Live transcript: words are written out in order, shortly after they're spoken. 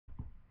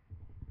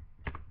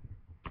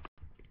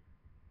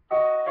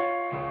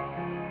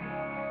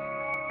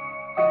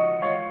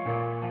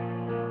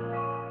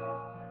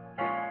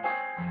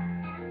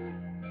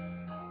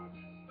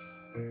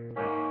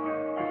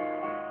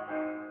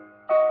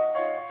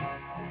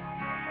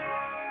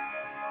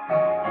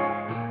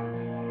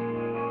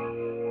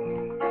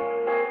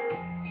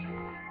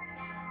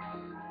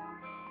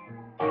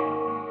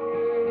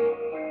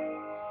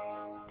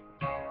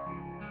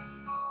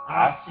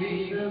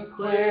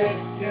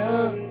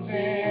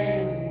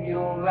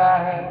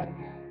right.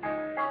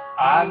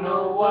 I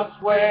know what's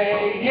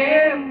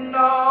weighing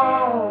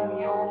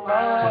on your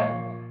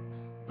mind,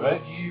 but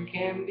you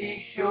can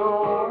be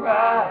sure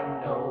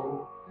I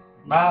know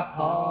my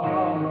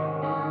part.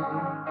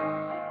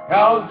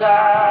 'Cause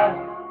I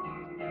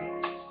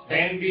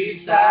stand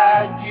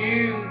beside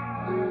you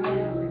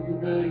through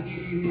the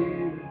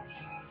years.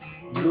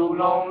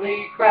 You'll only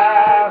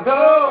cry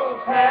those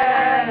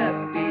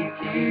happy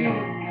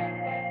tears.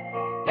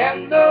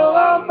 And though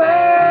I'll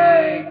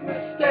make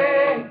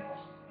mistakes,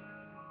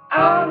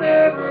 I'll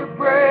never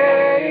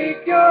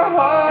break your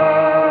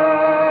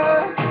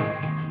heart.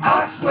 I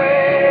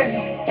swear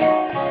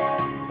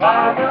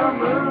by the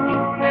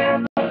moon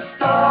and the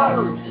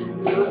stars in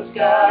the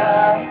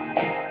sky,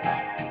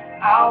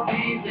 I'll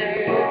be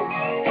there.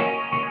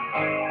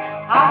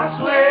 I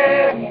swear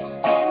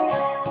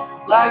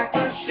like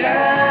the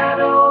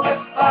shadow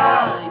that's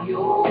by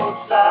your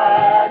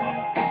side,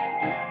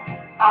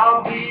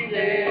 I'll be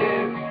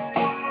there.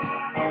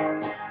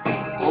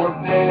 For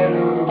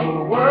better or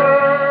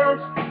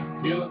worse,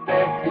 till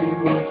death do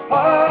us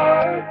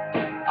part.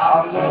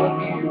 I'll love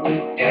you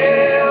with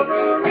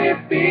every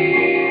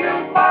beat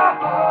of my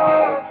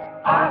heart,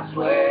 I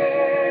swear.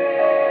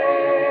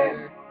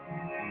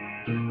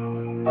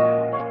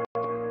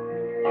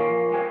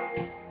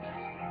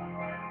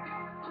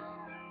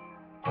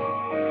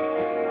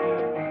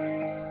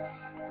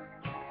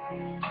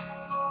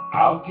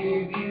 I'll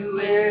give you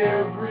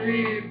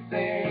everything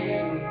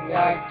I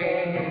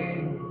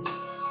can.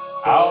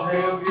 I'll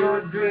have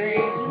your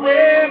dreams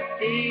with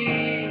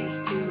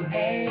ease to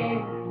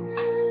hand.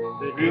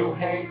 But you'll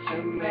hang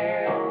some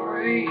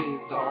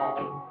memories on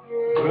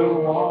the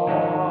wall.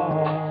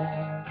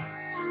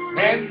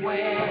 And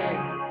when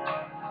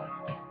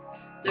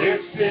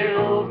there's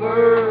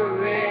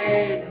silver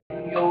in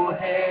your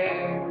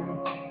hair,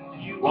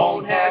 you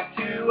won't have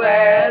to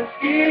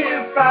ask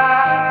if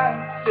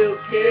I still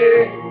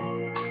care.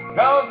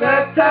 'Cause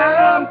that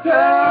time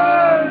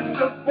turns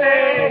the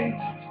page,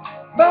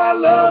 my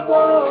love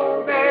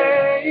won't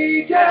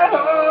age at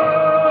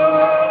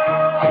all.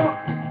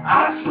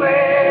 I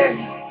swear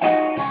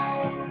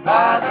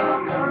by the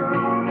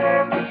moon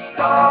and the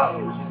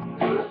stars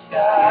in the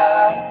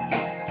sky,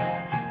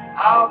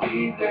 I'll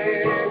be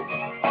there.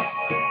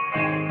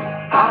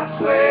 I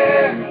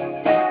swear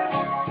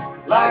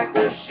like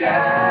the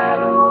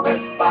shadow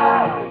that's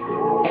by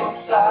your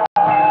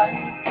side,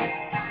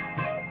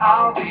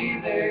 I'll be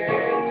there.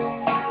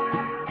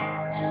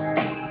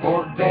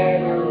 For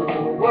better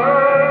or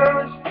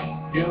worse,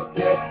 till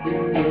death do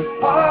us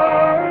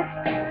part.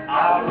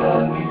 I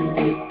love you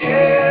with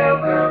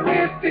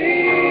every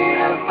beat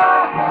of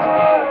my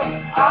heart,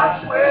 I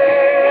swear.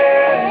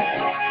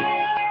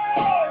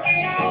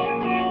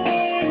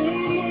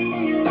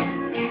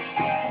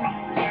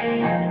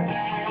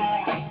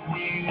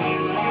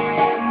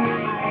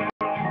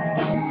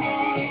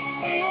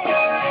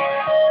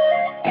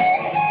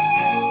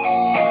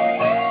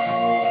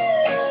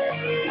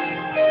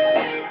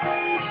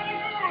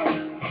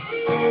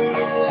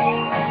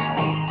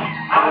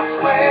 I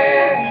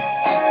swear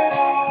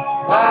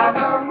by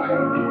the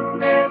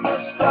moon and the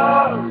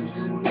stars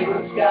in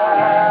the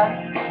sky,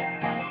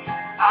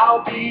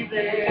 I'll be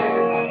there.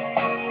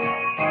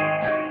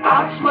 I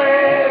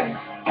swear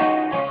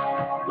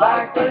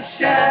like the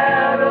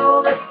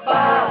shadow that's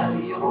by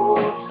your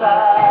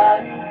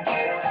side,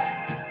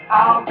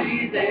 I'll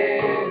be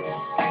there.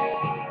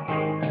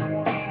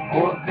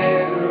 For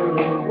better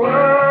or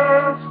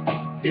worse,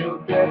 till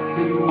death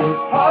do us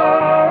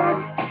part.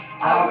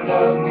 I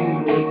love you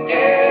with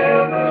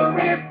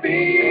every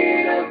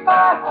beat of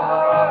my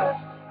heart,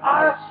 I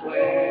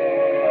swear.